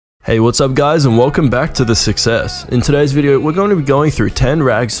Hey, what's up guys, and welcome back to The Success. In today's video, we're going to be going through 10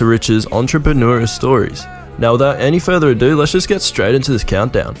 rags to riches entrepreneurial stories. Now without any further ado, let's just get straight into this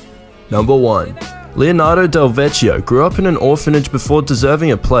countdown. Number 1. Leonardo Del Vecchio grew up in an orphanage before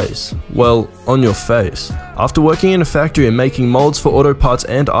deserving a place, well, on your face. After working in a factory and making molds for auto parts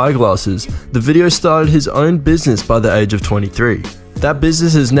and eyeglasses, the video started his own business by the age of 23. That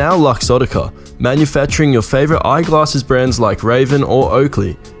business is now Luxottica, manufacturing your favorite eyeglasses brands like Ray-Ban or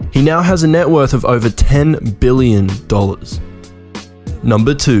Oakley. He now has a net worth of over $10 billion.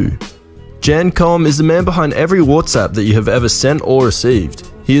 Number 2. Jan Koum is the man behind every WhatsApp that you have ever sent or received.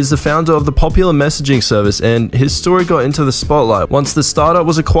 He is the founder of the popular messaging service, and his story got into the spotlight once the startup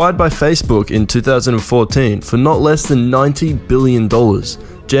was acquired by Facebook in 2014 for not less than $90 billion.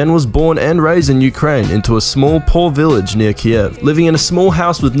 Jan was born and raised in Ukraine into a small, poor village near Kiev, living in a small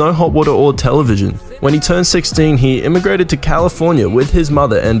house with no hot water or television. When he turned 16, he immigrated to California with his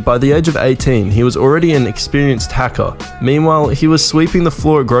mother, and by the age of 18, he was already an experienced hacker. Meanwhile, he was sweeping the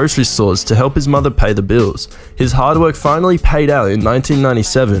floor at grocery stores to help his mother pay the bills. His hard work finally paid out in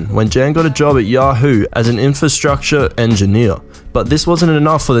 1997 when Jan got a job at Yahoo as an infrastructure engineer. But this wasn't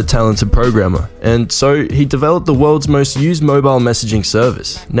enough for the talented programmer, and so he developed the world's most used mobile messaging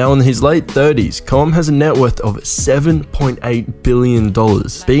service. Now in his late 30s, Koum has a net worth of $7.8 billion,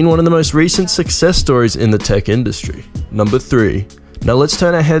 being one of the most recent success stories in the tech industry. Number 3. Now let's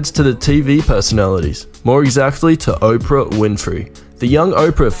turn our heads to the TV personalities, more exactly to Oprah Winfrey. The young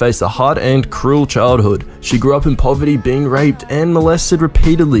Oprah faced a hard and cruel childhood. She grew up in poverty, being raped and molested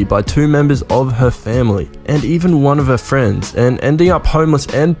repeatedly by 2 members of her family, and even one of her friends, and ending up homeless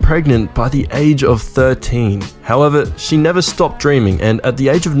and pregnant by the age of 13. However, she never stopped dreaming, and at the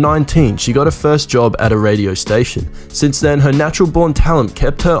age of 19, she got her first job at a radio station. Since then, her natural-born talent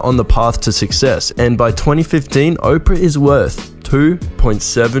kept her on the path to success, and by 2015, Oprah is worth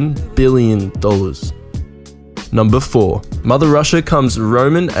 $2.7 billion. Number 4. Mother Russia comes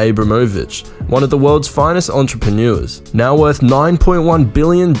Roman Abramovich, one of the world's finest entrepreneurs. Now worth $9.1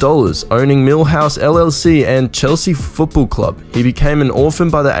 billion, owning Millhouse LLC and Chelsea Football Club. He became an orphan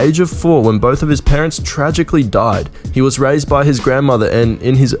by the age of 4 when both of his parents tragically died. He was raised by his grandmother, and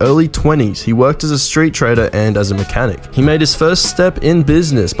in his early 20s, he worked as a street trader and as a mechanic. He made his first step in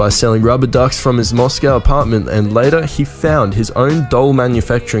business by selling rubber ducks from his Moscow apartment, and later he found his own doll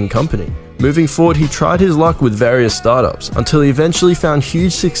manufacturing company. Moving forward, he tried his luck with various startups until he eventually found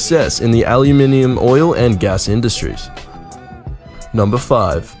huge success in the aluminium, oil, and gas industries. Number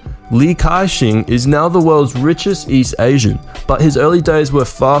 5. Li Ka-shing is now the world's richest East Asian, but his early days were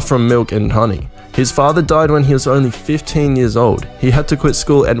far from milk and honey. His father died when he was only 15 years old. He had to quit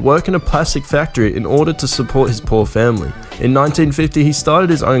school and work in a plastic factory in order to support his poor family. In 1950, he started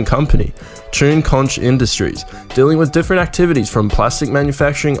his own company, Chun Conch Industries, dealing with different activities from plastic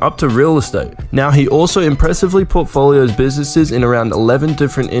manufacturing up to real estate. Now he also impressively portfolios businesses in around 11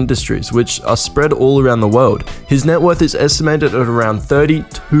 different industries, which are spread all around the world. His net worth is estimated at around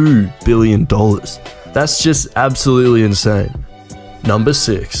 $32 billion. That's just absolutely insane. Number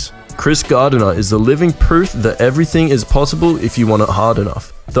 6. Chris Gardner is the living proof that everything is possible if you want it hard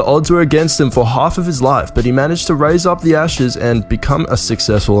enough. The odds were against him for half of his life, but he managed to raise up the ashes and become a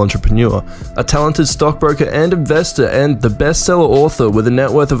successful entrepreneur, a talented stockbroker and investor, and the bestseller author with a net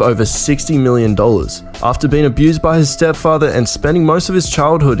worth of over $60 million. After being abused by his stepfather and spending most of his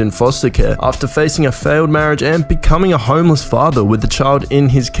childhood in foster care, after facing a failed marriage and becoming a homeless father with the child in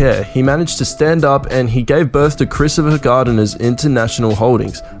his care, he managed to stand up and he gave birth to Christopher Gardner's International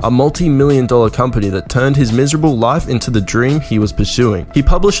Holdings, a multi-million-dollar company that turned his miserable life into the dream he was pursuing. He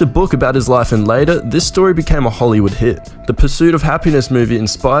published a book about his life, and later, this story became a Hollywood hit. The Pursuit of Happiness movie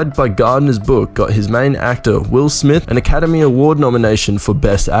inspired by Gardner's book got his main actor, Will Smith, an Academy Award nomination for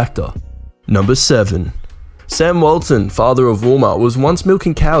Best Actor. Number 7. Sam Walton, father of Walmart, was once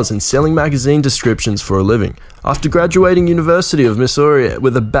milking cows and selling magazine descriptions for a living. After graduating University of Missouri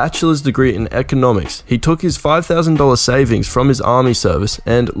with a bachelor's degree in economics, he took his $5,000 savings from his army service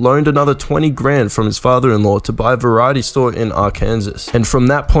and loaned another $20 grand from his father-in-law to buy a variety store in Arkansas. And from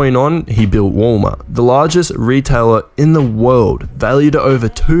that point on, he built Walmart, the largest retailer in the world, valued at over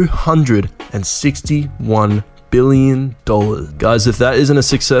 $261 billion. Guys, if that isn't a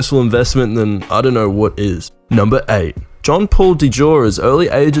successful investment, then I don't know what is. Number 8. John Paul DeJora's early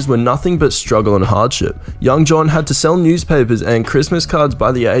ages were nothing but struggle and hardship. Young John had to sell newspapers and Christmas cards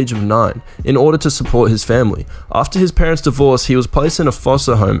by the age of 9 in order to support his family. After his parents' divorce, he was placed in a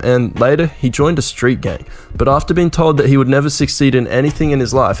foster home, and later he joined a street gang. But after being told that he would never succeed in anything in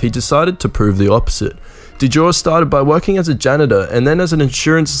his life, he decided to prove the opposite. DeJour started by working as a janitor and then as an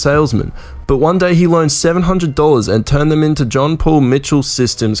insurance salesman, but one day he loaned $700 and turned them into John Paul Mitchell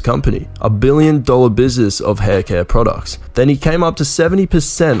Systems Company, a billion-dollar business of hair care products. Then he came up to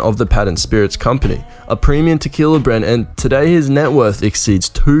 70% of the Patent Spirits Company, a premium tequila brand, and today his net worth exceeds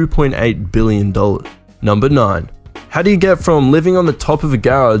 $2.8 billion. Number 9. How do you get from living on the top of a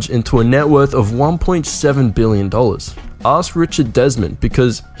garage into a net worth of $1.7 billion? Ask Richard Desmond,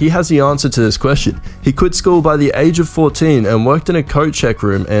 because he has the answer to this question. He quit school by the age of 14 and worked in a coat check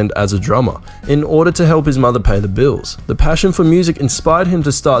room and as a drummer, in order to help his mother pay the bills. The passion for music inspired him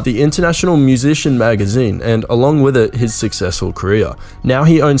to start the International Musician magazine, and along with it, his successful career. Now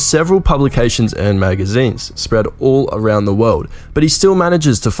he owns several publications and magazines, spread all around the world, but he still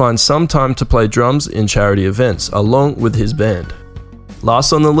manages to find some time to play drums in charity events, along with his band.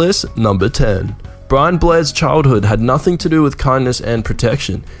 Last on the list, number 10. Brian Blair's childhood had nothing to do with kindness and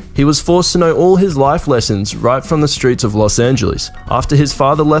protection. He was forced to know all his life lessons right from the streets of Los Angeles. After his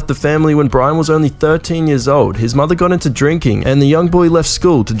father left the family when Brian was only 13 years old, his mother got into drinking and the young boy left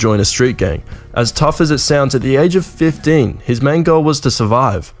school to join a street gang. As tough as it sounds, at the age of 15, his main goal was to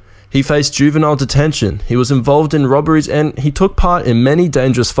survive. He faced juvenile detention, he was involved in robberies, and he took part in many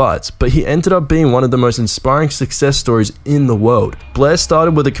dangerous fights, but he ended up being one of the most inspiring success stories in the world. Blair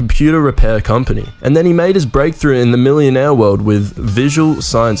started with a computer repair company, and then he made his breakthrough in the millionaire world with Visual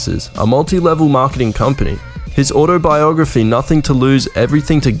Sciences, a multi-level marketing company. His autobiography, Nothing to Lose,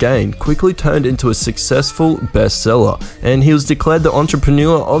 Everything to Gain, quickly turned into a successful bestseller, and he was declared the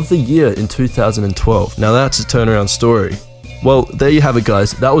Entrepreneur of the Year in 2012. Now that's a turnaround story. Well, there you have it,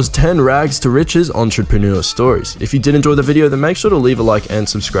 guys. That was 10 rags to riches entrepreneur stories. If you did enjoy the video, then make sure to leave a like and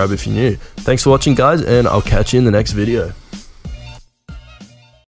subscribe if you're new. Thanks for watching, guys, and I'll catch you in the next video.